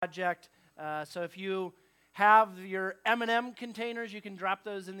project. So if you have your M&M containers, you can drop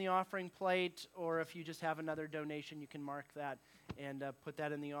those in the offering plate, or if you just have another donation, you can mark that and put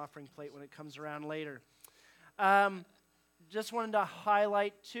that in the offering plate when it comes around later. Just wanted to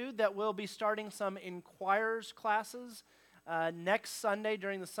highlight, too, that we'll be starting some Inquirers classes next Sunday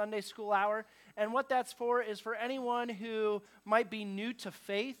during the Sunday school hour. And what that's for is for anyone who might be new to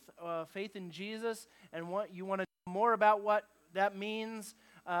faith in Jesus, and you want to know more about what that means,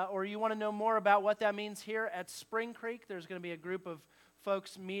 or you want to know more about what that means here at Spring Creek. There's going to be a group of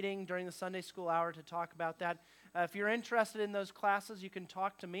folks meeting during the Sunday school hour to talk about that. If you're interested in those classes, you can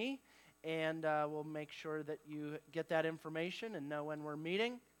talk to me, and we'll make sure that you get that information and know when we're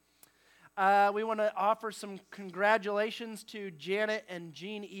meeting. We want to offer some congratulations to Janet and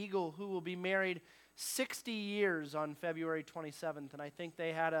Gene Eagle, who will be married 60 years on February 27th, and I think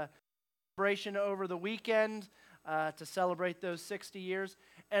they had a celebration over the weekend to celebrate those 60 years.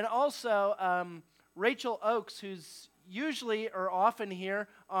 And also, Rachel Oakes, who's usually or often here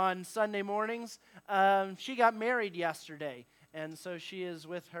on Sunday mornings, she got married yesterday, and so she is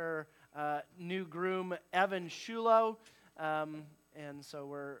with her new groom, Evan Shulo, and so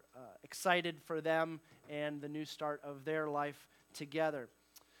we're excited for them and the new start of their life together.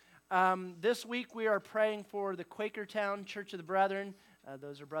 This week we are praying for the Quakertown Church of the Brethren.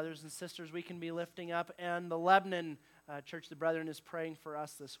 Those are brothers and sisters we can be lifting up, and the Lebanon Church of the Brethren is praying for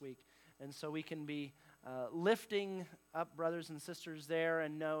us this week. And so we can be lifting up brothers and sisters there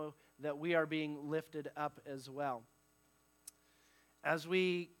and know that we are being lifted up as well. As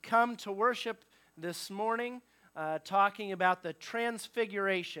we come to worship this morning, talking about the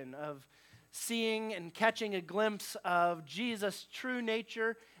transfiguration of seeing and catching a glimpse of Jesus' true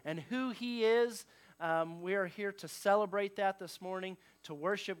nature and who he is, we are here to celebrate that this morning, to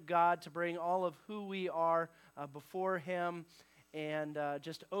worship God, to bring all of who we are before him, and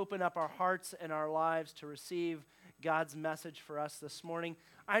just open up our hearts and our lives to receive God's message for us this morning.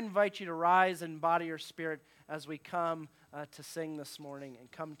 I invite you to rise in body or spirit as we come to sing this morning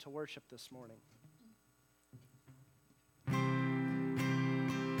and come to worship this morning.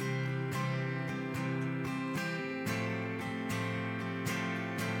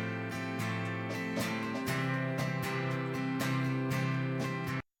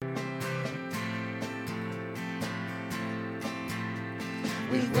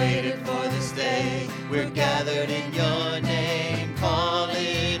 We've waited for this day, we're gathered in your name,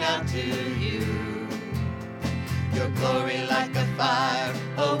 calling out to you. Your glory like a fire,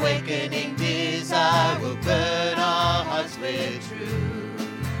 awakening desire, will burn our hearts with truth.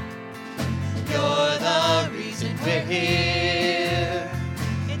 You're the reason we're here,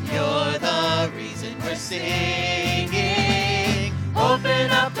 and you're the reason we're singing. Open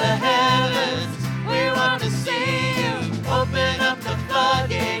up the heavens, we want to see you. Open up the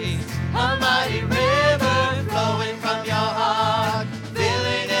floodgates, a mighty river flowing from your heart,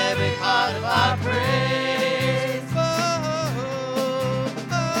 filling every part of our praise.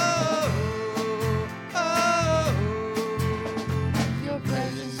 Your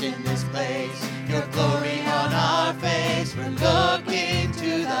presence in this place, your glory on our face, we're looking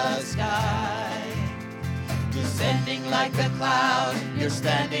to the sky. Descending like a cloud, you're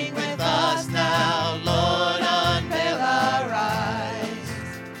standing with us now, Lord, unveil our eyes.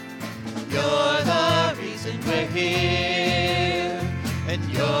 You're the reason we're here, and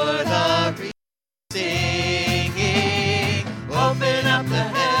you're the reason singing. Open up the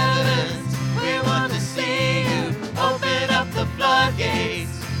heavens, we want to see you. Open up the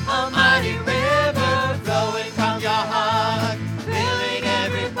floodgates, a mighty river flowing from your heart, filling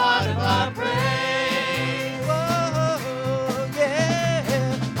every part of our praise.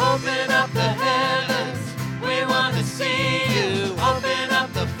 Open up the heavens, we want to see you. Open up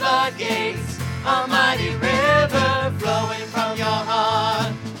the floodgates, a mighty river flowing from your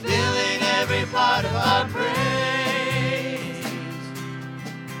heart, filling every part of our praise.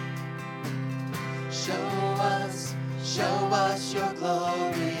 Show us your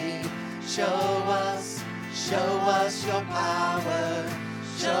glory. Show us your power.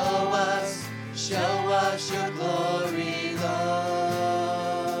 Show us your glory,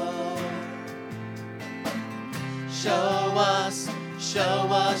 Lord. Show us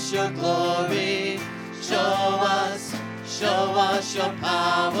your glory. Show us your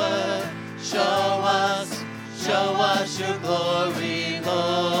power. Show us your glory,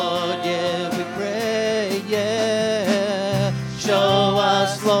 Lord. Yeah, we pray, yeah. Show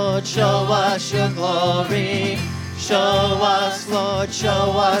us, Lord, show us your glory. Show us, Lord, show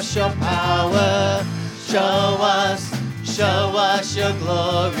us your power. Show us your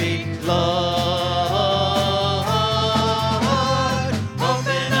glory, Lord.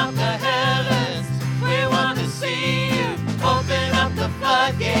 Open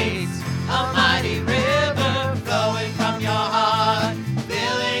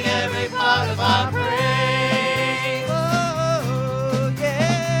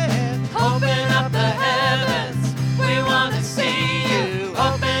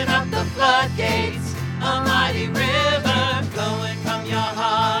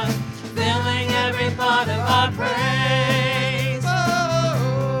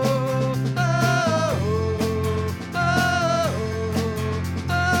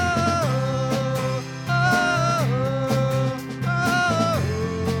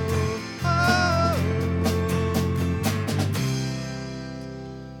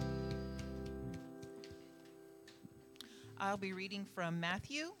I'll be reading from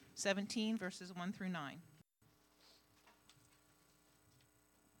Matthew 17, verses 1 through 9.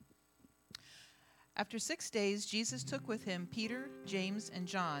 After 6 days, Jesus took with him Peter, James, and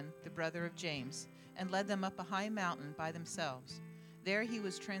John, the brother of James, and led them up a high mountain by themselves. There he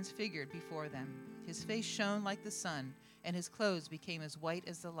was transfigured before them. His face shone like the sun, and his clothes became as white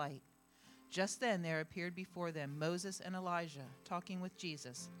as the light. Just then there appeared before them Moses and Elijah, talking with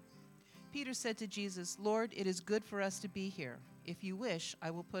Jesus. Peter said to Jesus, "Lord, it is good for us to be here. If you wish,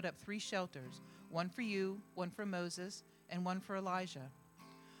 I will put up 3 shelters, one for you, one for Moses, and one for Elijah."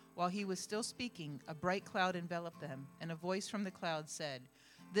 While he was still speaking, a bright cloud enveloped them, and a voice from the cloud said,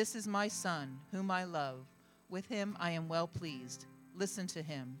 "This is my son, whom I love. With him I am well pleased. Listen to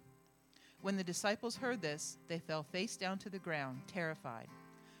him." When the disciples heard this, they fell face down to the ground, terrified.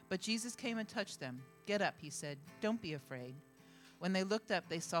 But Jesus came and touched them. "Get up," he said. "Don't be afraid." When they looked up,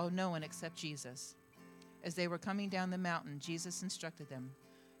 they saw no one except Jesus. As they were coming down the mountain, Jesus instructed them,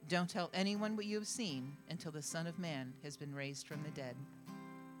 "Don't tell anyone what you have seen until the Son of Man has been raised from the dead."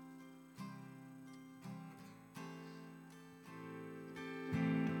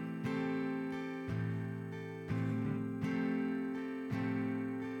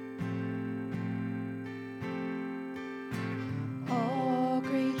 All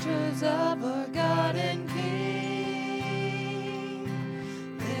creatures of our God and King,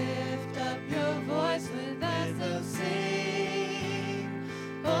 lift up your voice with anthem sing.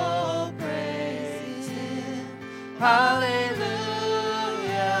 Oh, praise Him, hallelujah.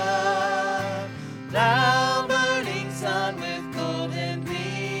 Thou burning sun with golden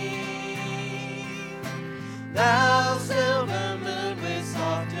beam, thou silver moon with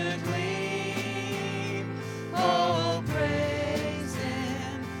softer gleam. Oh, praise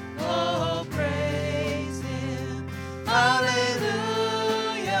Him, oh, praise Him, hallelujah,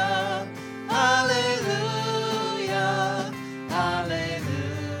 hallelujah, hallelujah.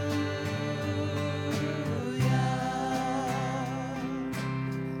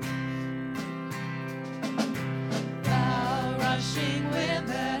 Thou rushing wind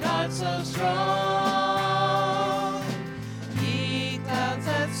that art so strong, ye clouds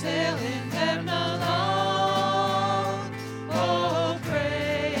that sail in heaven alone. Oh,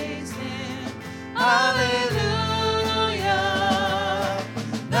 praise Him, hallelujah.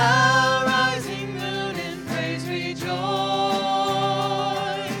 Thou rising moon in praise rejoice.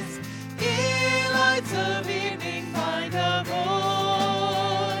 Ye lights of evening find a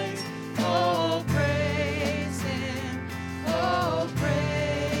voice. Oh, praise Him, oh,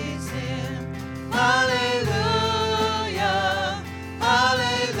 praise Him, hallelujah,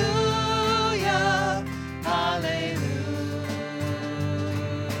 hallelujah, hallelujah.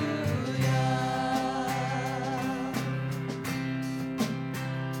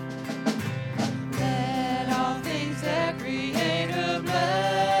 Let all things their Creator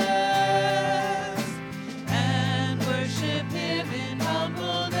bless, and worship Him in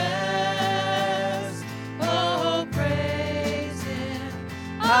humbleness. Oh, praise Him,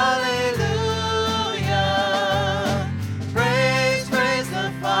 hallelujah. Praise, praise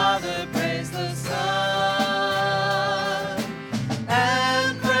the Father, praise the Son,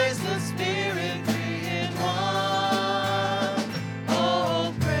 and praise the Spirit, three in one.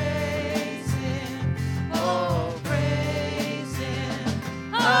 Oh, praise Him, oh, praise Him,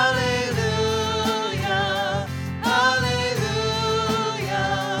 hallelujah, hallelujah,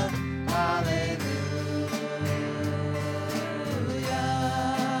 hallelujah.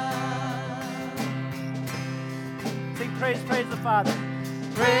 Sing praise, praise the Father.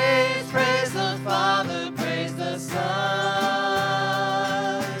 Praise, praise the Father, praise the Son,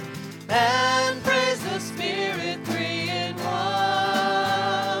 and praise the Spirit, three in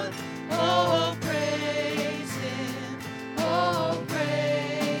one. Oh, praise Him, oh,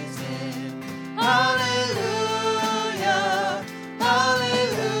 praise Him, hallelujah,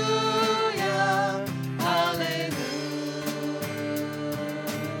 hallelujah, hallelujah.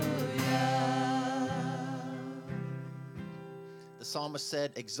 The psalmist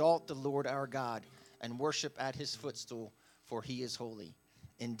said, "Exalt the Lord our God and worship at his footstool, for he is holy.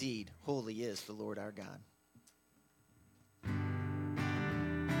 Indeed, holy is the Lord our God."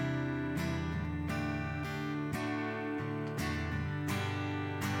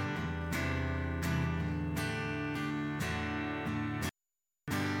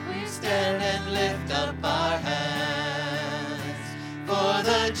 We stand and lift up our hands, for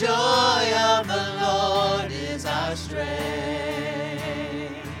the joy of the Lord is our strength.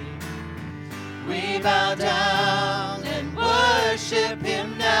 We bow down and worship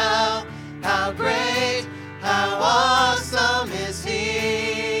Him now. How great, how awesome is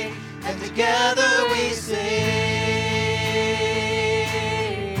He, and together we sing.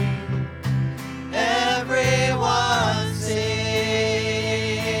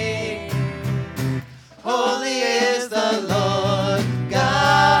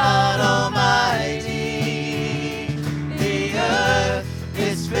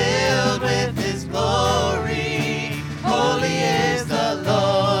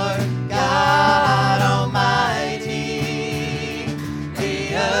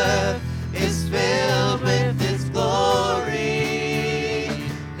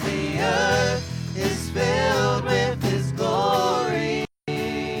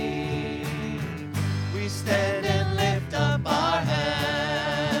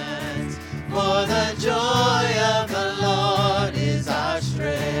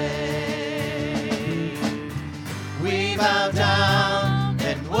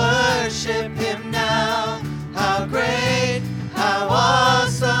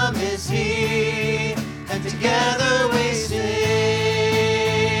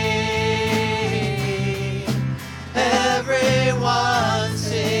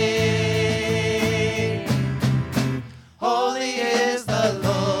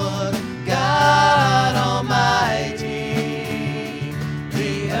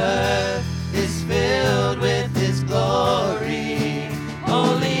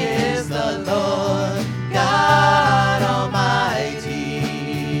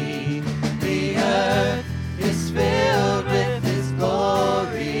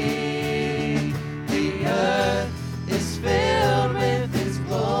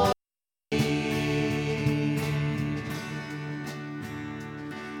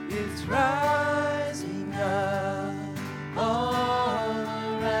 it's rising up all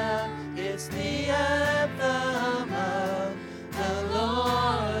around. It's the anthem of the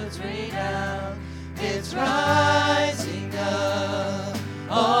Lord's renown. It's rising up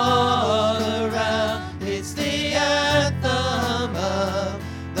all around. It's the anthem of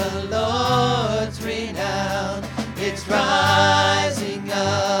the Lord's renown. It's rising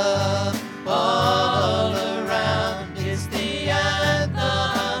up all around. It's the anthem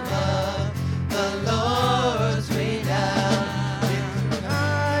of the Lord's renown. It's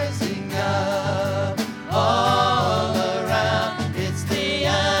rising up all around. It's the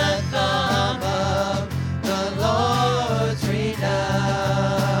anthem of the Lord's renown.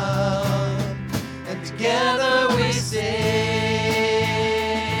 And together we sing.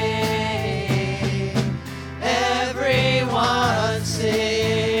 Everyone sing.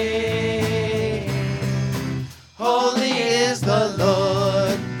 Holy is the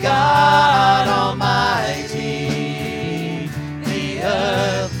Lord God Almighty. The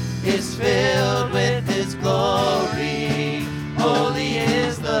earth is filled with His glory. Holy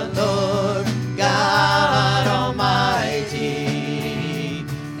is the Lord God Almighty.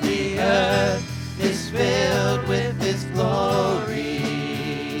 The earth is filled with His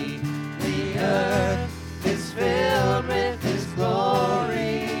glory. The earth is filled with His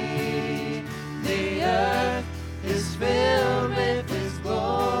glory. The earth is filled with His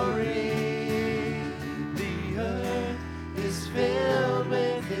glory. The earth is filled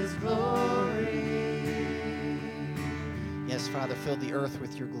with His glory. Yes, Father, fill the earth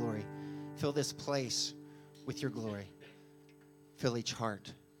with your glory. Fill this place with your glory. Fill each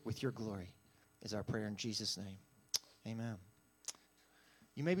heart with your glory is our prayer in Jesus' name. Amen.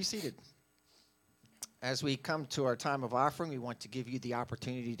 You may be seated. As we come to our time of offering, we want to give you the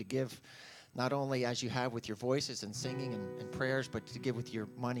opportunity to give not only as you have with your voices and singing and prayers, but to give with your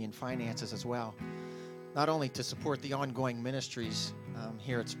money and finances as well. Not only to support the ongoing ministries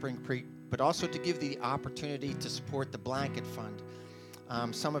here at Spring Creek, but also to give the opportunity to support the Blanket Fund.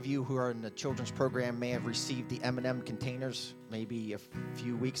 Some of you who are in the children's program may have received the M&M containers maybe a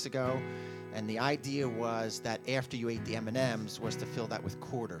few weeks ago, and the idea was that after you ate the M&Ms was to fill that with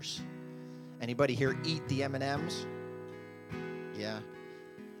quarters. Anybody here eat the M&Ms? Yeah.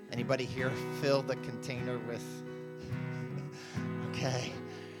 Anybody here fill the container with? Okay.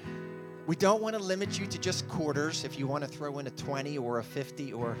 We don't want to limit you to just quarters. If you want to throw in a 20 or a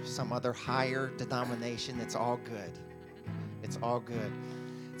 50 or some other higher denomination, it's all good. It's all good.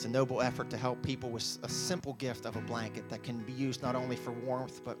 It's a noble effort to help people with a simple gift of a blanket that can be used not only for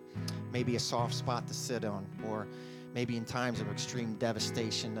warmth, but maybe a soft spot to sit on, or maybe in times of extreme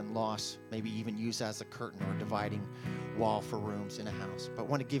devastation and loss, maybe even used as a curtain or dividing wall for rooms in a house. But I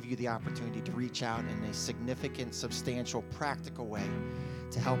want to give you the opportunity to reach out in a significant, substantial, practical way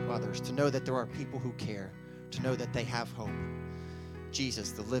to help others, to know that there are people who care, to know that they have hope.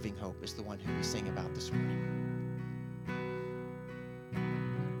 Jesus, the living hope, is the one who we sing about this morning.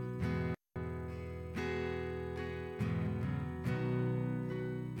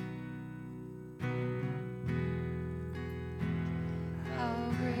 How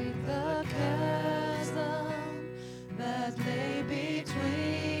great the chasm that lay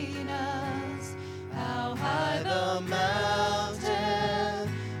between us, how high the mountain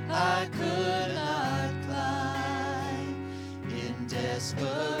I could not climb. In desperation,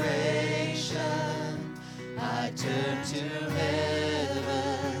 I turned to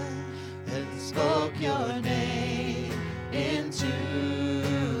heaven and spoke your name into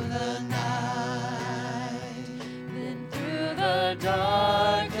the night. Then through the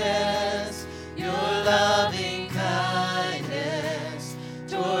darkness, your loving kindness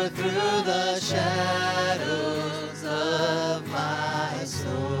tore through the shadows of my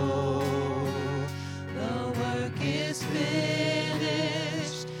soul. The work is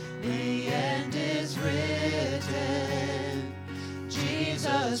finished, the end is written.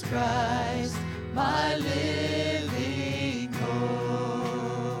 Jesus Christ, my living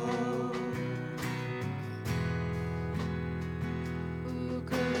hope. Who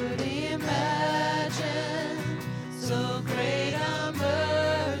could imagine so great a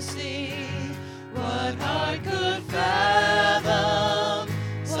mercy? What heart could fathom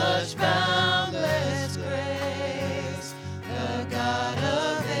such boundless grace? The God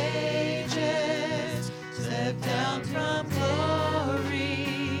of ages stepped down from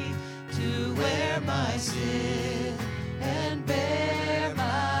glory to wear my sin and bear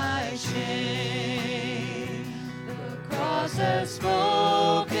my shame. The cross has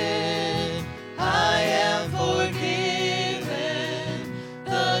spoken, I am forgiven.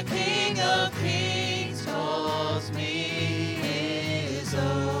 The King of Kings calls me his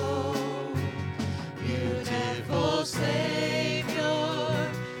own.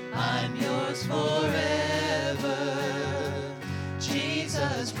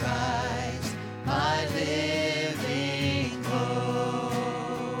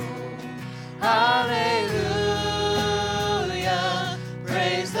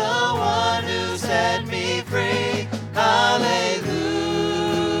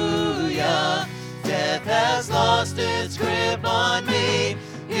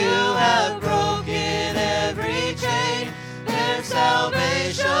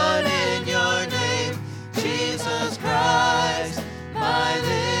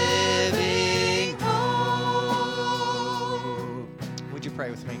 pray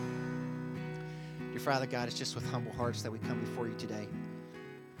with me? Dear Father God, it's just with humble hearts that we come before you today.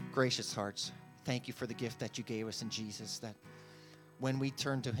 Gracious hearts, thank you for the gift that you gave us in Jesus, that when we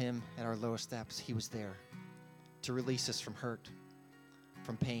turned to him at our lowest depths, he was there to release us from hurt,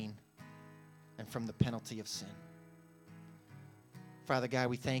 from pain, and from the penalty of sin. Father God,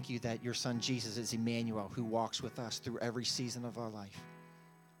 we thank you that your son Jesus is Emmanuel, who walks with us through every season of our life.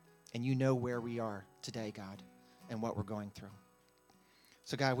 And you know where we are today, God, and what we're going through.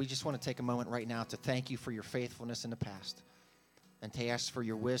 So God, we just want to take a moment right now to thank you for your faithfulness in the past and to ask for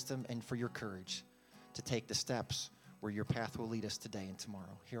your wisdom and for your courage to take the steps where your path will lead us today and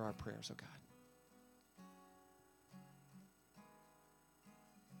tomorrow. Hear our prayers, oh God.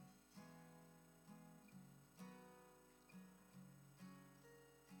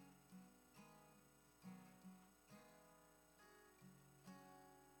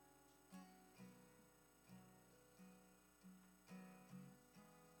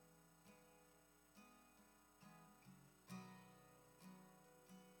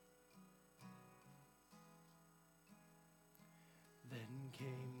 Then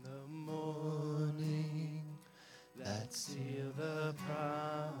came the morning that sealed the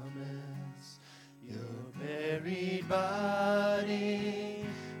promise. Your buried body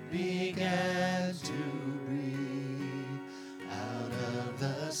began to breathe. Out of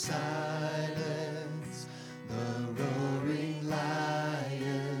the silence, the roaring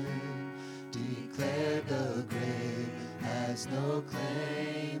lion declared the grave has no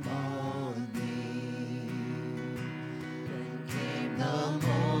claim on me. The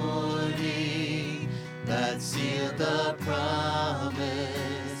morning that sealed the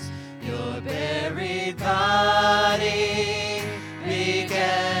promise, your buried body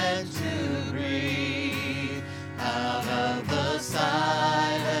began to breathe. Out of the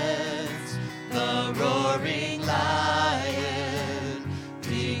silence, the roaring lion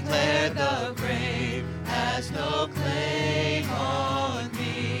declared the grave has no claim on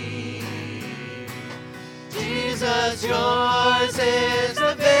me. Jesus, yours is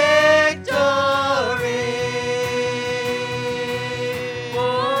the victory. Oh,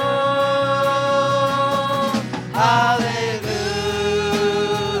 hallelujah.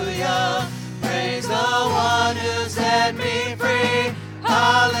 Praise the one who set me free.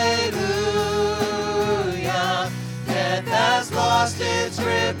 Hallelujah. Death has lost its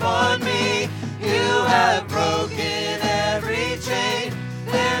grip on me. You have broken every chain.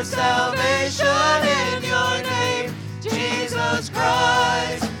 There's salvation in your name, Jesus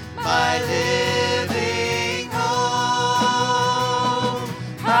Christ, my living hope.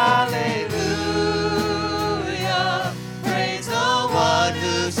 Hallelujah, praise the one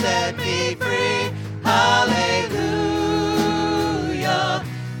who set me free. Hallelujah,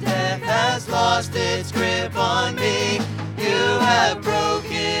 death has lost its grip on me. You have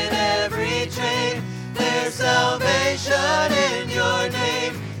broken every chain. There's salvation in your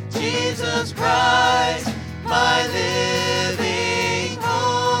name, Jesus Christ, my living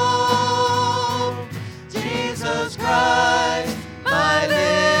hope. Jesus Christ, my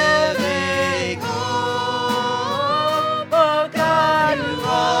living hope. Oh God, you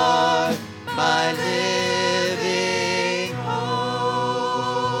are my living hope.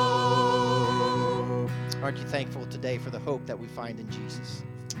 Aren't you thankful today for the hope that we find in Jesus?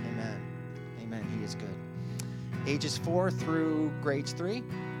 Amen. Amen. He is good. Ages 4 through grades 3.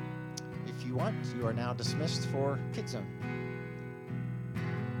 If you want, you are now dismissed for Kids Zone.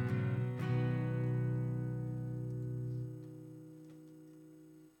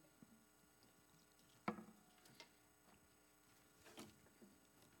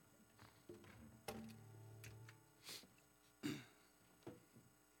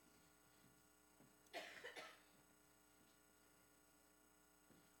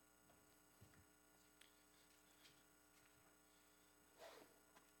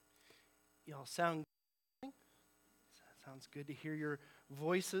 Y'all sounds good to hear your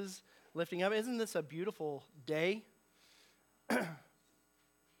voices lifting up. Isn't this a beautiful day? Okay.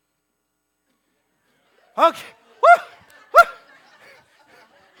 Woo!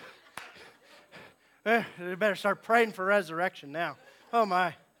 Woo! We better start praying for resurrection now. Oh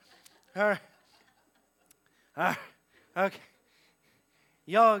my. All right. Okay.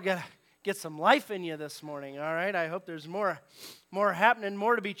 Y'all gotta get some life in you this morning, all right? I hope there's more happening,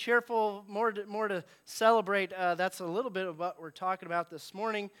 more to be cheerful, more to celebrate. That's a little bit of what we're talking about this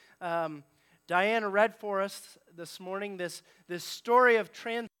morning. Diana read for us this morning this story of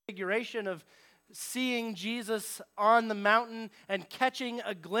transfiguration, of seeing Jesus on the mountain and catching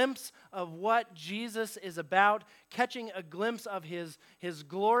a glimpse of what Jesus is about, catching a glimpse of his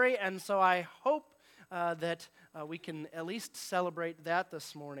glory. And so I hope that we can at least celebrate that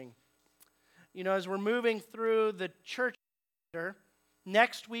this morning. You know, as we're moving through the church year,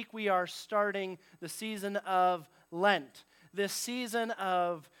 next week we are starting the season of Lent, this season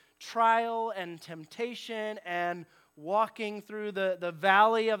of trial and temptation and walking through the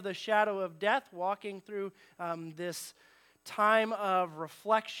valley of the shadow of death, walking through this time of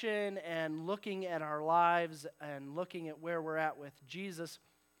reflection and looking at our lives and looking at where we're at with Jesus.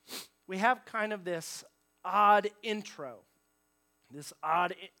 We have kind of this odd intro, this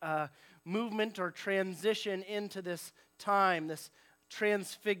odd movement or transition into this time, this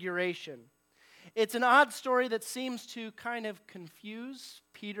transfiguration. It's an odd story that seems to kind of confuse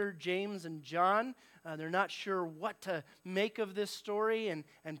Peter, James, and John. They're not sure what to make of this story, and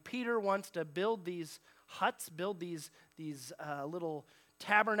Peter wants to build these huts, build these little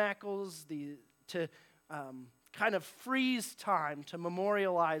tabernacles to kind of freeze time, to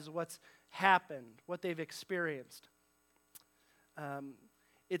memorialize what's happened, what they've experienced.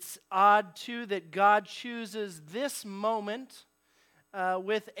 It's odd, too, that God chooses this moment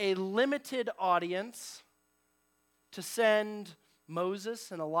with a limited audience to send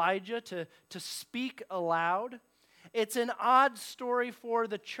Moses and Elijah to speak aloud. It's an odd story for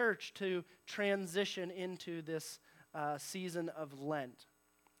the church to transition into this season of Lent.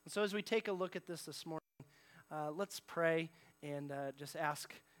 And so as we take a look at this morning, let's pray and just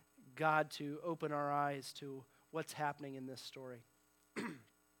ask God to open our eyes to what's happening in this story.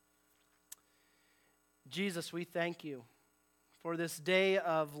 Jesus, we thank you for this day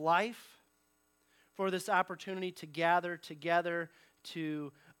of life, for this opportunity to gather together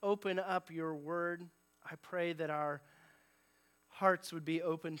to open up your word. I pray that our hearts would be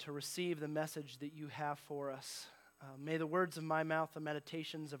open to receive the message that you have for us. May the words of my mouth, the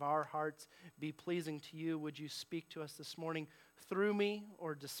meditations of our hearts be pleasing to you. Would you speak to us this morning through me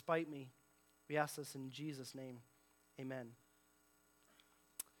or despite me? We ask this in Jesus' name. Amen.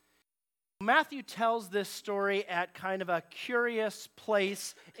 Matthew tells this story at kind of a curious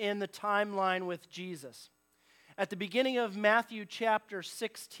place in the timeline with Jesus. At the beginning of Matthew chapter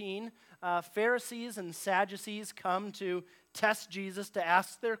 16, Pharisees and Sadducees come to test Jesus, to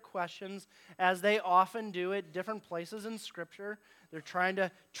ask their questions, as they often do at different places in Scripture. They're trying to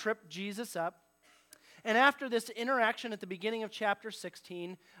trip Jesus up. And after this interaction at the beginning of chapter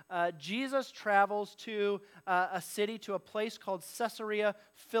 16, Jesus travels to a city, to a place called Caesarea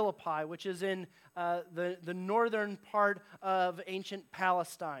Philippi, which is in the northern part of ancient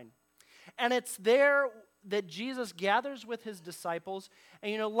Palestine. And it's there that Jesus gathers with his disciples.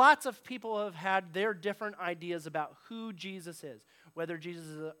 And, you know, lots of people have had their different ideas about who Jesus is, whether Jesus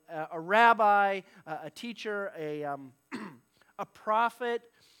is a rabbi, a teacher, a prophet.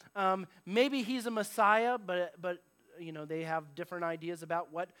 Maybe he's a Messiah, but you know, they have different ideas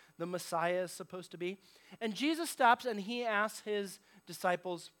about what the Messiah is supposed to be. And Jesus stops and he asks his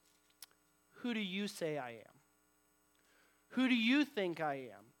disciples, "Who do you say I am? Who do you think I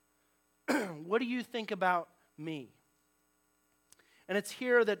am? What do you think about me?" And it's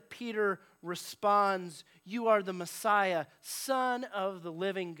here that Peter responds, "You are the Messiah, Son of the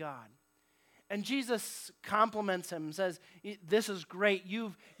living God." And Jesus compliments him, says, "This is great.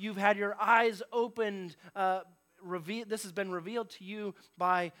 You've had your eyes opened. This has been revealed to you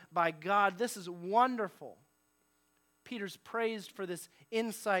by God. This is wonderful." Peter's praised for this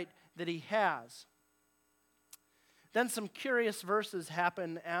insight that he has. Then some curious verses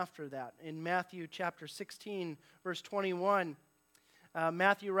happen after that. In Matthew chapter 16, verse 21,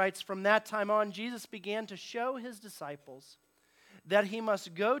 Matthew writes, "From that time on, Jesus began to show his disciples that he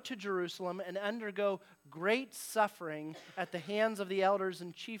must go to Jerusalem and undergo great suffering at the hands of the elders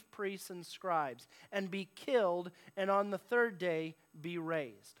and chief priests and scribes, and be killed, and on the third day be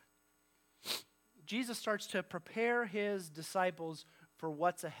raised." Jesus starts to prepare his disciples for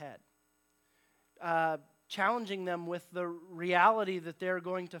what's ahead, challenging them with the reality that they're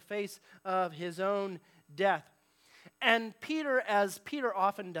going to face of his own death. And Peter, as Peter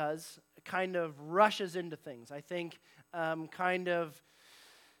often does, kind of rushes into things. I think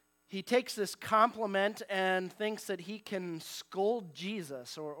he takes this compliment and thinks that he can scold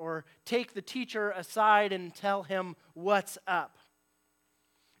Jesus or take the teacher aside and tell him what's up.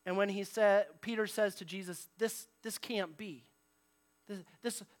 And when Peter says to Jesus, this can't be.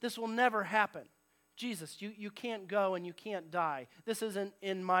 This will never happen. Jesus, you can't go and you can't die. This isn't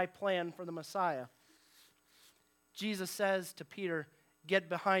in my plan for the Messiah. Jesus says to Peter, "Get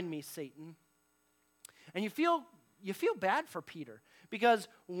behind me, Satan." And you feel bad for Peter, because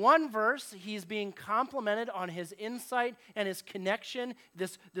one verse he's being complimented on his insight and his connection,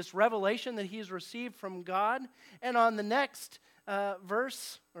 this revelation that he's received from God, and on the next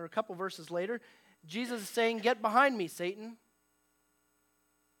verse, or a couple verses later, Jesus is saying, "Get behind me, Satan."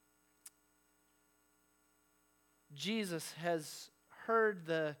 Jesus has heard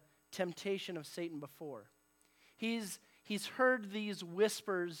the temptation of Satan before. He's heard these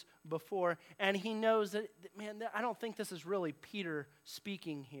whispers before, and he knows that, man, I don't think this is really Peter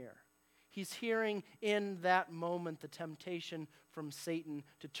speaking here. He's hearing in that moment the temptation from Satan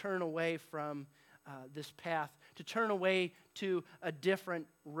to turn away from this path, to turn away to a different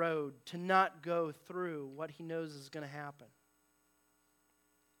road, to not go through what he knows is going to happen.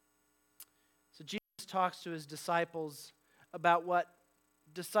 So Jesus talks to his disciples about what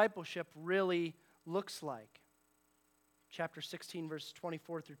discipleship really looks like. Chapter 16, verse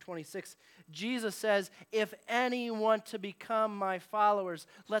 24 through 26, Jesus says, "If any want to become my followers,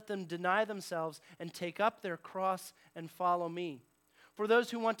 let them deny themselves and take up their cross and follow me. For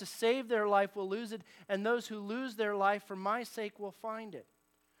those who want to save their life will lose it, and those who lose their life for my sake will find it.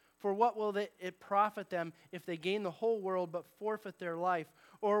 For what will it profit them if they gain the whole world but forfeit their life?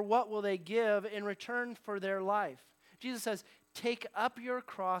 Or what will they give in return for their life?" Jesus says, take up your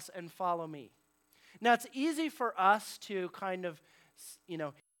cross and follow me. Now, it's easy for us to kind of,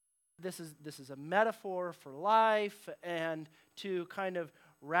 this is a metaphor for life, and to kind of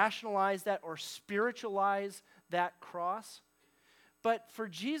rationalize that or spiritualize that cross. But for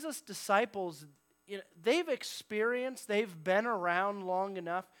Jesus' disciples, they've been around long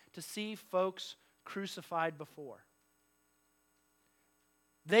enough to see folks crucified before.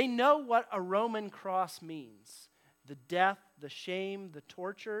 They know what a Roman cross means. The death, the shame, the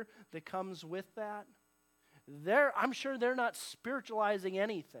torture that comes with that. I'm sure they're not spiritualizing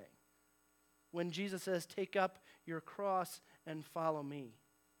anything when Jesus says, take up your cross and follow me.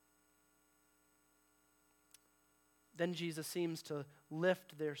 Then Jesus seems to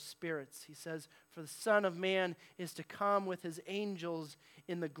lift their spirits. He says, "For the Son of Man is to come with his angels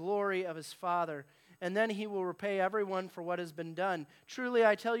in the glory of his Father, and then he will repay everyone for what has been done. Truly,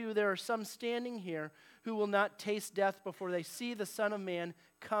 I tell you, there are some standing here who will not taste death before they see the Son of Man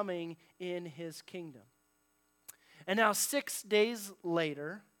coming in his kingdom." And now 6 days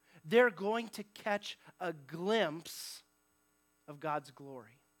later, they're going to catch a glimpse of God's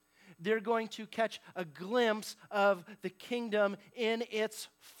glory. They're going to catch a glimpse of the kingdom in its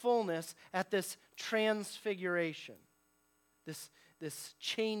fullness at this transfiguration, this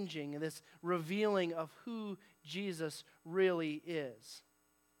changing, this revealing of who Jesus really is.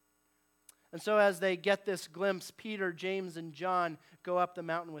 And so as they get this glimpse, Peter, James, and John go up the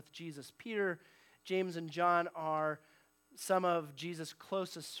mountain with Jesus. Peter, James, and John are some of Jesus'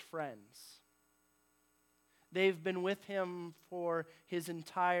 closest friends. They've been with him for his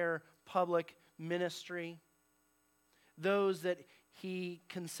entire public ministry. Those that he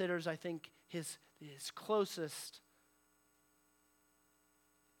considers, I think, his closest.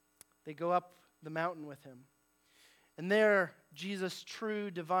 They go up the mountain with him. And there, Jesus' true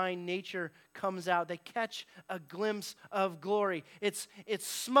divine nature comes out. They catch a glimpse of glory. It's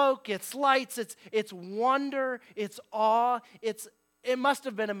smoke, it's lights, it's wonder, it's awe. It must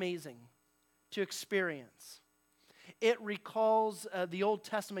have been amazing to experience. It recalls the Old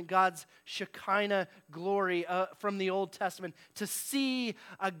Testament, God's Shekinah glory from the Old Testament, to see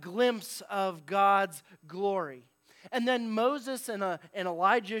a glimpse of God's glory. And then Moses and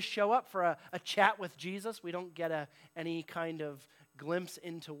Elijah show up for a chat with Jesus. We don't get any kind of glimpse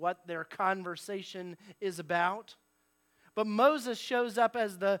into what their conversation is about. But Moses shows up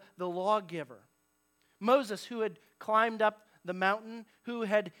as the lawgiver. Moses, who had climbed up the mountain, who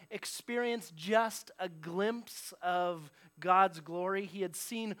had experienced just a glimpse of God's glory. He had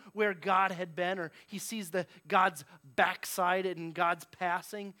seen where God had been, or he sees God's backside and God's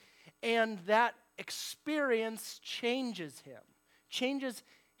passing. And that experience changes him, changes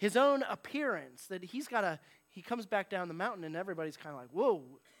his own appearance, that he comes back down the mountain and everybody's kind of like, whoa,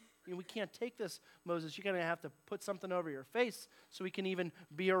 we can't take this, Moses. You're going to have to put something over your face so we can even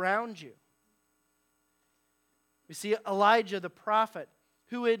be around you. We see Elijah the prophet,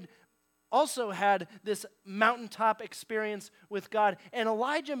 who had also had this mountaintop experience with God. And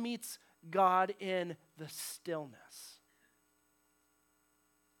Elijah meets God in the stillness.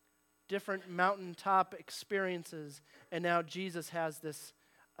 Different mountaintop experiences, and now Jesus has this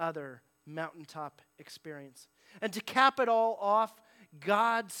other mountaintop experience. And to cap it all off,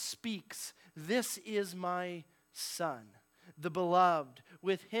 God speaks, "This is my Son, the beloved.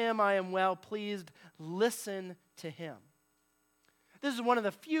 With him I am well pleased. Listen to him." This is one of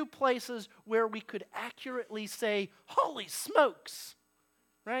the few places where we could accurately say, "Holy smokes,"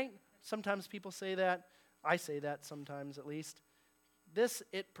 right? Sometimes people say that. I say that sometimes, at least. This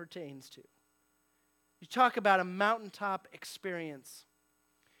it pertains to. You talk about a mountaintop experience.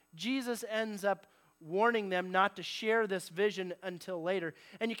 Jesus ends up warning them not to share this vision until later.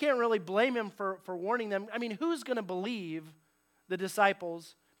 And you can't really blame him for warning them. I mean, who's going to believe the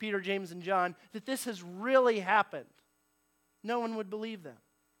disciples, Peter, James, and John, that this has really happened? No one would believe them.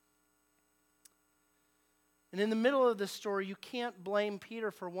 And in the middle of this story, you can't blame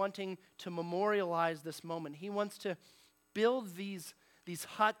Peter for wanting to memorialize this moment. He wants to build these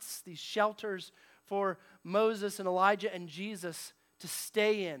huts, these shelters for Moses and Elijah and Jesus to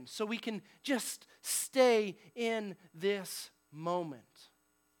stay in, so we can just stay in this moment.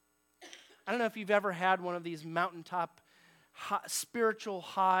 I don't know if you've ever had one of these mountaintop spiritual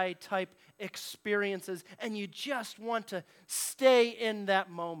high type experiences, and you just want to stay in that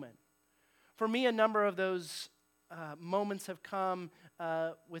moment. For me, a number of those moments have come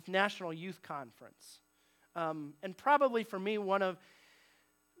with National Youth Conference. And probably for me, one of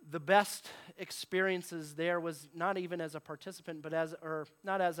the best experiences there was not even as a participant, but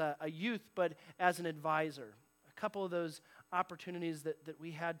not as a youth, but as an advisor. A couple of those opportunities that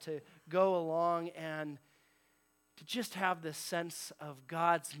we had to go along and to just have this sense of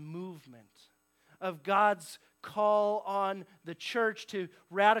God's movement, of God's call on the church to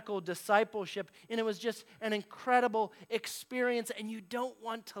radical discipleship. And it was just an incredible experience, and you don't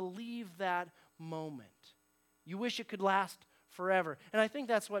want to leave that moment. You wish it could last forever. And I think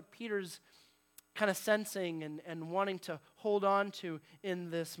that's what Peter's kind of sensing and wanting to hold on to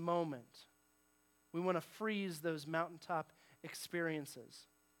in this moment. We want to freeze those mountaintop experiences.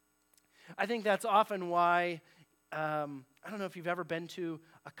 I think that's often why, I don't know if you've ever been to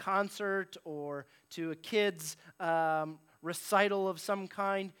a concert or to a kid's recital of some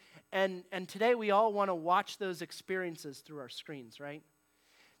kind, and today we all want to watch those experiences through our screens, right?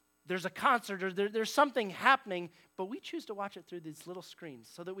 There's a concert or there's something happening, but we choose to watch it through these little screens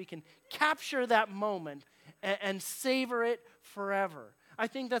so that we can capture that moment and savor it forever. I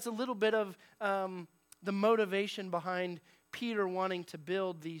think that's a little bit of the motivation behind Peter wanting to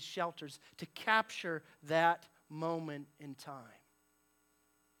build these shelters, to capture that moment in time.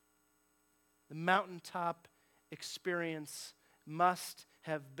 The mountaintop experience must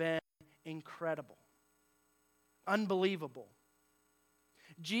have been incredible, unbelievable.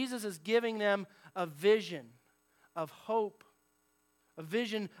 Jesus is giving them a vision of hope, a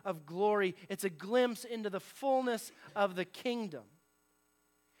vision of glory. It's a glimpse into the fullness of the kingdom.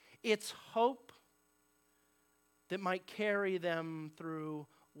 It's hope that might carry them through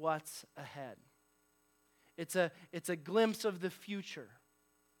what's ahead. It's a glimpse of the future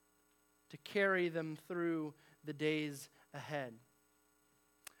to carry them through the days ahead.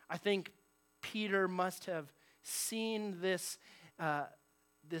 I think Peter must have seen this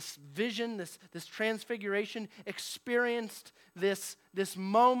vision, this transfiguration, experienced this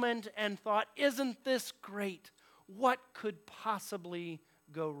moment and thought, isn't this great? What could possibly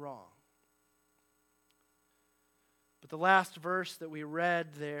go wrong? But the last verse that we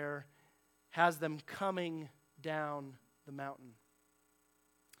read there has them coming down the mountain.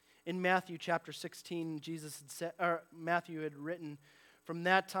 In Matthew chapter 16, Matthew had written, from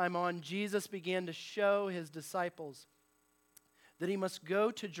that time on, Jesus began to show his disciples that he must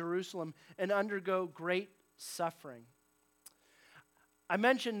go to Jerusalem and undergo great suffering. I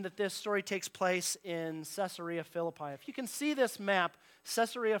mentioned that this story takes place in Caesarea Philippi. If you can see this map,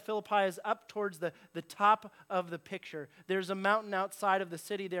 Caesarea Philippi is up towards the top of the picture. There's a mountain outside of the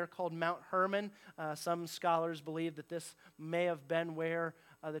city there called Mount Hermon. Some scholars believe that this may have been where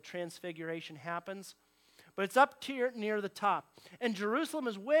the transfiguration happens. But it's up near the top. And Jerusalem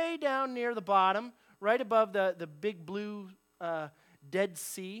is way down near the bottom, right above the big blue Dead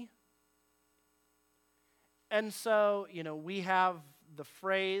Sea. And so, we have the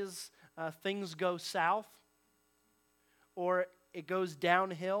phrase, things go south, or it goes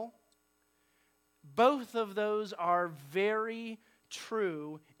downhill. Both of those are very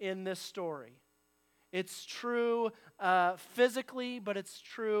true in this story. It's true physically, but it's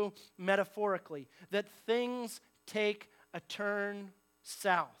true metaphorically, that things take a turn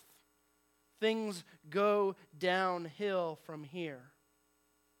south. Things go downhill from here.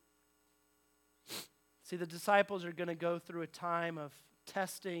 See, the disciples are going to go through a time of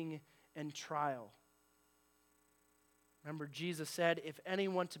testing and trial. Remember, Jesus said, if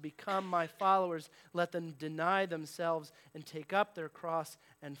anyone want to become my followers, let them deny themselves and take up their cross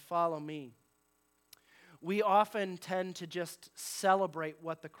and follow me. We often tend to just celebrate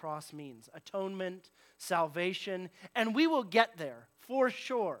what the cross means, atonement, salvation, and we will get there, for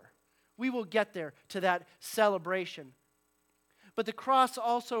sure. We will get there to that celebration. But the cross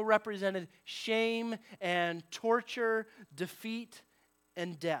also represented shame and torture, defeat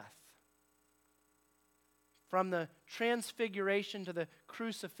and death. from the transfiguration to the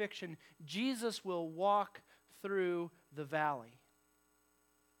crucifixion, Jesus will walk through the valley.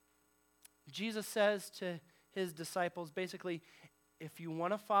 Jesus says to his disciples, basically, if you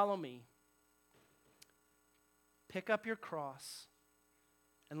want to follow me, pick up your cross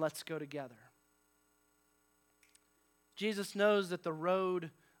and let's go together. Jesus knows that the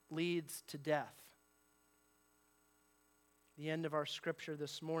road leads to death. The end of our scripture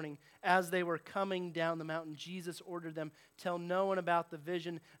this morning, as they were coming down the mountain, Jesus ordered them, tell no one about the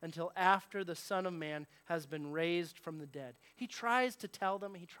vision until after the Son of Man has been raised from the dead. He tries to tell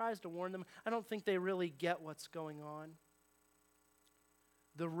them, he tries to warn them. I don't think they really get what's going on.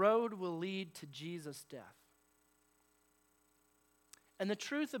 The road will lead to Jesus' death. And the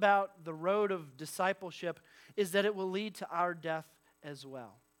truth about the road of discipleship is that it will lead to our death as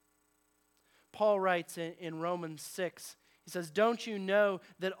well. Paul writes in Romans 6, he says, don't you know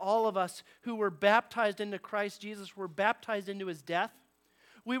that all of us who were baptized into Christ Jesus were baptized into his death?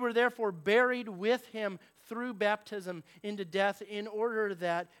 We were therefore buried with him through baptism into death, in order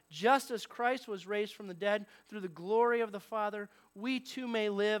that, just as Christ was raised from the dead through the glory of the Father, we too may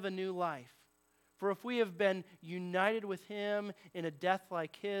live a new life. For if we have been united with him in a death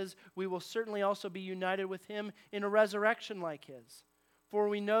like his, we will certainly also be united with him in a resurrection like his. For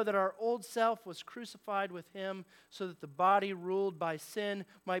we know that our old self was crucified with him so that the body ruled by sin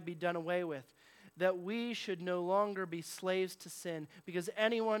might be done away with, that we should no longer be slaves to sin, because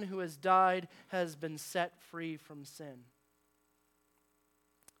anyone who has died has been set free from sin.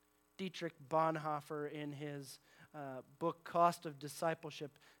 Dietrich Bonhoeffer, in his book Cost of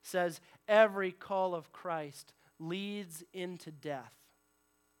Discipleship, says every call of Christ leads into death.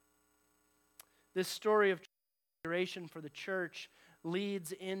 This story of transfiguration for the church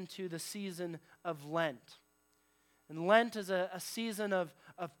leads into the season of Lent. And Lent is a season of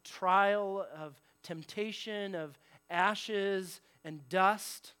trial, of temptation, of ashes and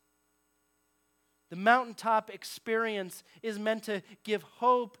dust. The mountaintop experience is meant to give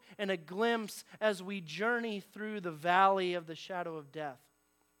hope and a glimpse as we journey through the valley of the shadow of death.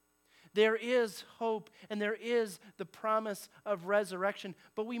 There is hope and there is the promise of resurrection,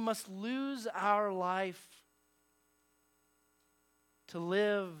 but we must lose our life to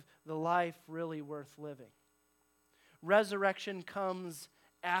live the life really worth living. Resurrection comes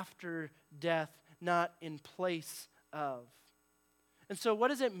after death, not in place of. And so what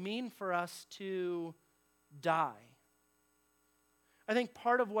does it mean for us to die? I think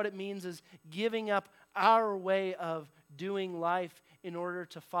part of what it means is giving up our way of doing life in order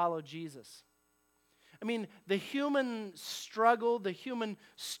to follow Jesus. I mean, the human struggle, the human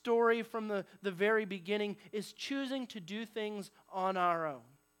story from the very beginning is choosing to do things on our own.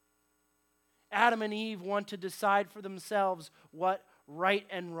 Adam and Eve want to decide for themselves what right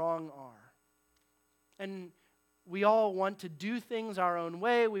and wrong are. And we all want to do things our own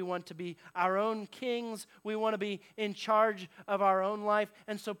way. We want to be our own kings. We want to be in charge of our own life.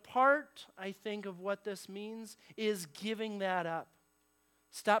 And so part, I think, of what this means is giving that up.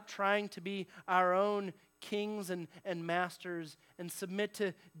 Stop trying to be our own kings and masters and submit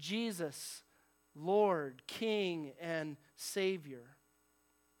to Jesus, Lord, King, and Savior.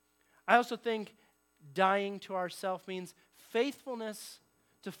 I also think dying to ourself means faithfulness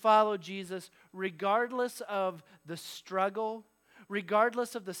to follow Jesus regardless of the struggle,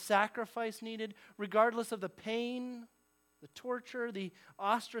 regardless of the sacrifice needed, regardless of the pain, the torture, the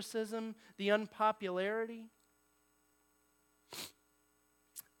ostracism, the unpopularity.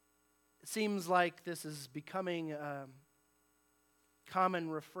 It seems like this is becoming a common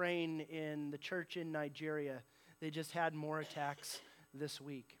refrain in the church in Nigeria. They just had more attacks this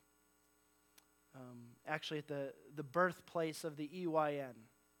week. Actually, at the birthplace of the EYN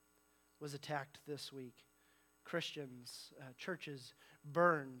was attacked this week. Christians, churches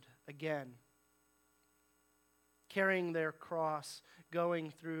burned again, carrying their cross,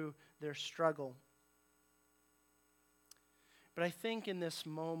 going through their struggle. But I think in this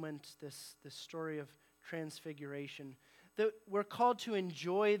moment, this story of transfiguration, that we're called to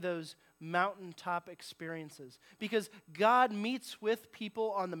enjoy those mountaintop experiences because God meets with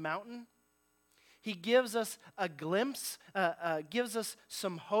people on the mountain. He gives us a glimpse, gives us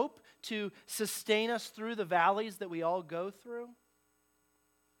some hope to sustain us through the valleys that we all go through.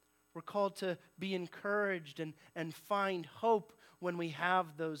 We're called to be encouraged and find hope when we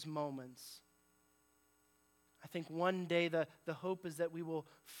have those moments. I think one day the hope is that we will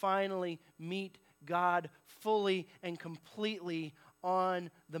finally meet God fully and completely on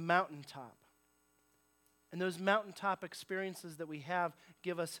the mountaintop. And those mountaintop experiences that we have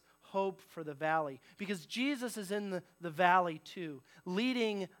give us hope for the valley. Because Jesus is in the valley too,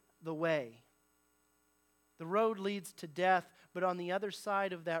 leading the way. The road leads to death, but on the other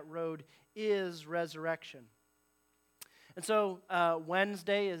side of that road is resurrection. And so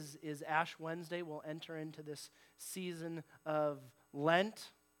Wednesday is Ash Wednesday. We'll enter into this season of Lent.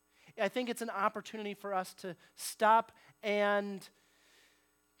 I think it's an opportunity for us to stop and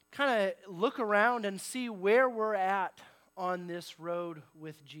kind of look around and see where we're at on this road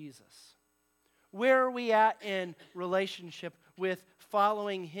with Jesus. Where are we at in relationship with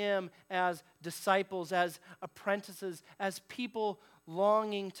following him as disciples, as apprentices, as people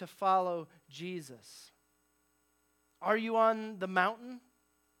longing to follow Jesus? Are you on the mountain?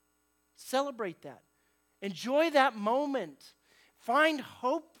 Celebrate that. Enjoy that moment. Find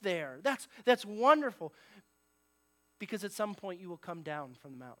hope there. That's wonderful. Because at some point you will come down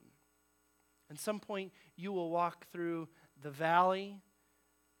from the mountain. At some point you will walk through the valley.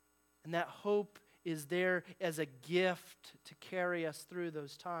 And that hope is there as a gift to carry us through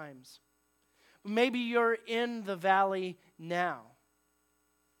those times. Maybe you're in the valley now.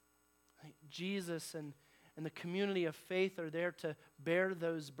 Jesus and the community of faith are there to bear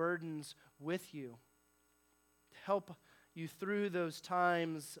those burdens with you, to help you through those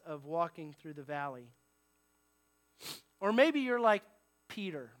times of walking through the valley. Or maybe you're like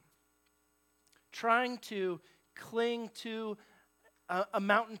Peter, trying to cling to a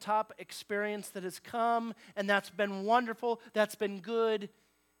mountaintop experience that has come, and that's been wonderful, that's been good,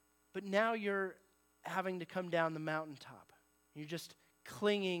 but now you're having to come down the mountaintop. You're just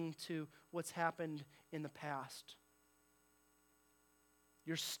clinging to what's happened in the past.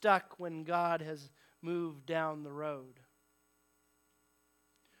 You're stuck when God has moved down the road.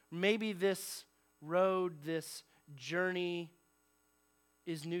 Maybe this road, this journey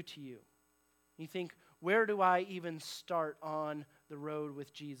is new to you. You think, where do I even start on the road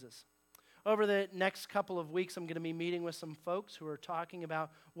with Jesus? Over the next couple of weeks, I'm going to be meeting with some folks who are talking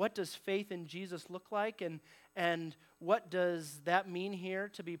about what does faith in Jesus look like, and what does that mean here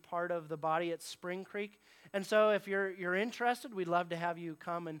to be part of the body at Spring Creek. And so if you're interested, we'd love to have you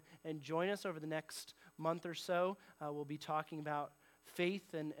come and join us over the next month or so. We'll be talking about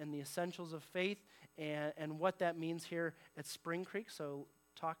faith and the essentials of faith and what that means here at Spring Creek. So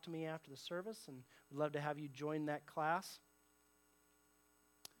talk to me after the service, and we'd love to have you join that class.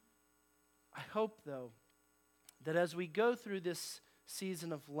 I hope, though, that as we go through this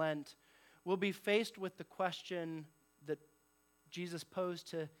season of Lent, we'll be faced with the question that Jesus posed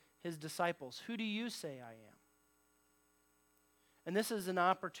to his disciples. Who do you say I am? And this is an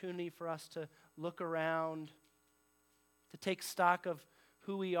opportunity for us to look around, to take stock of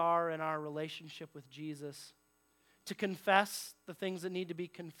who we are in our relationship with Jesus, to confess the things that need to be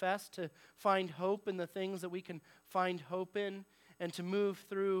confessed, to find hope in the things that we can find hope in, and to move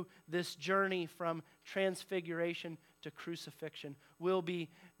through this journey from transfiguration to crucifixion. We'll be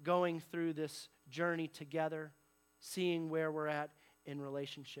going through this journey together, seeing where we're at in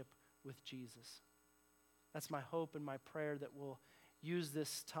relationship with Jesus. That's my hope and my prayer, that we'll use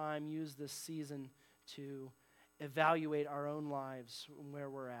this time, use this season to evaluate our own lives and where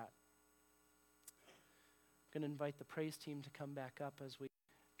we're at. I'm going to invite the praise team to come back up as we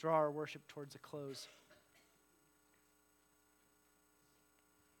draw our worship towards a close.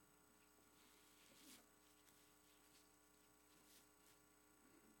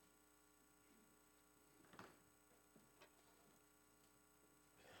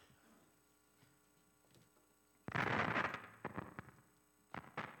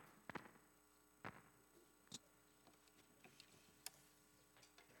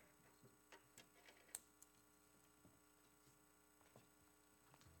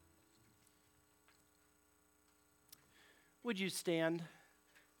 Would you stand?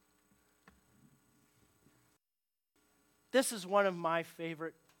 This is one of my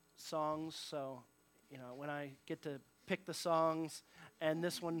favorite songs, so, when I get to pick the songs and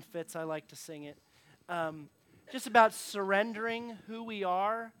this one fits, I like to sing it. Just about surrendering who we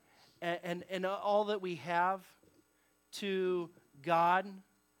are and all that we have to God,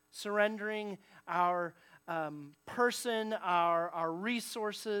 surrendering our person, our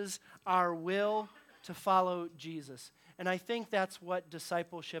resources, our will to follow Jesus. And I think that's what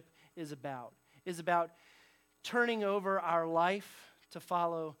discipleship is about turning over our life to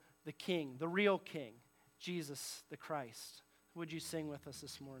follow the King, the real King, Jesus the Christ. Would you sing with us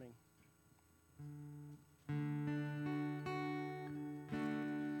this morning?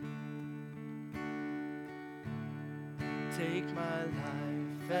 Take my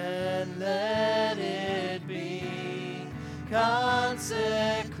life and let it be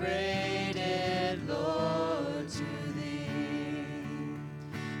consecrated, Lord, to Thee.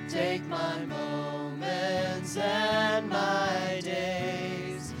 Take my moments and my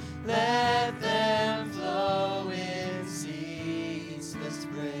days, let them flow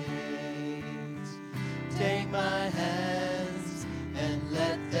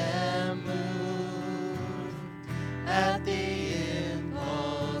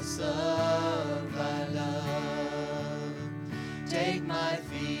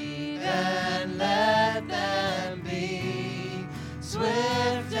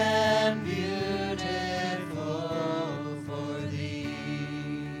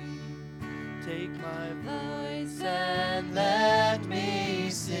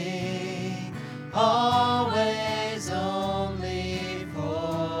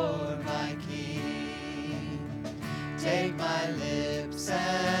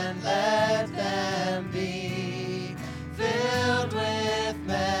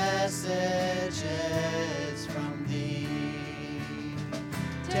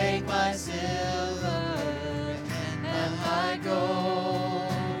my silver and my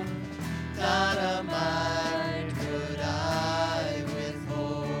gold. Not a mite could I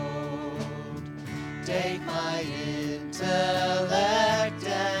withhold. Take my intellect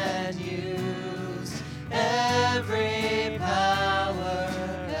and use every power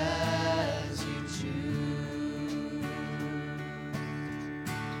as you choose.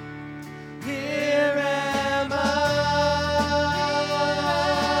 Here am I,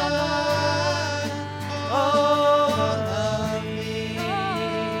 all of me.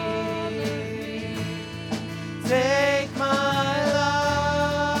 Take my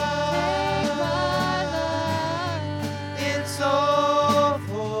life, it's all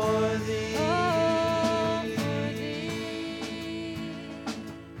for thee.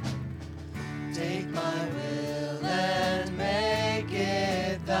 Take my will and make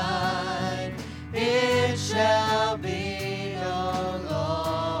it thine. It shall be no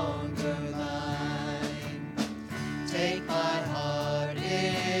longer mine. Take my heart,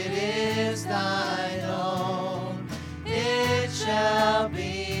 it is thine own. It shall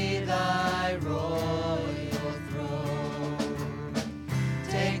be thy royal throne.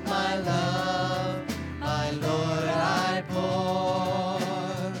 Take my love, my Lord, I pour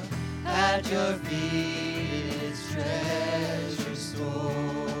at your feet its treasure store.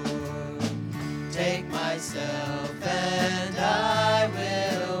 Take myself and I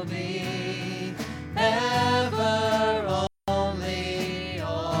will be ever only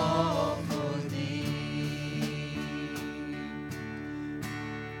all for thee.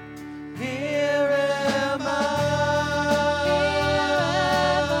 Here am I,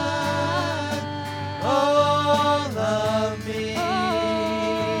 all of me.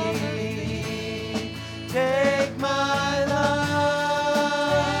 Take my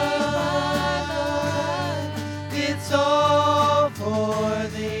life, it's all for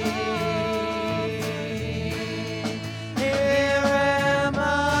thee. Here am I,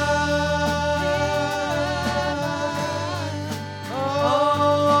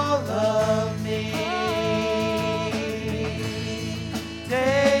 all of me.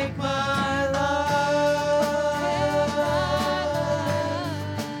 Take my life,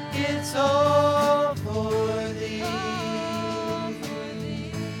 it's all for thee.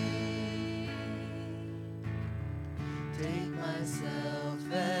 Take myself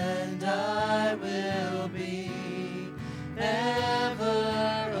and I will be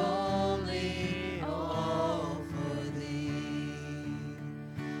ever only all for thee.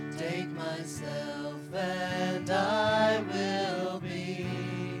 Take myself and I will be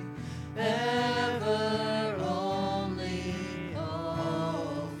ever only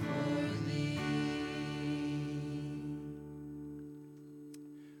all for thee.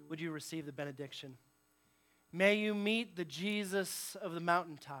 Would you receive the benediction? May you meet the Jesus of the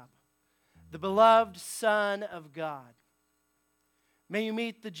mountaintop, the beloved Son of God. May you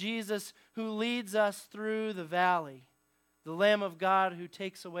meet the Jesus who leads us through the valley, the Lamb of God who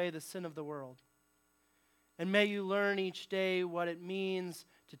takes away the sin of the world. And may you learn each day what it means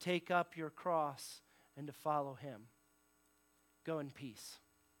to take up your cross and to follow him. Go in peace.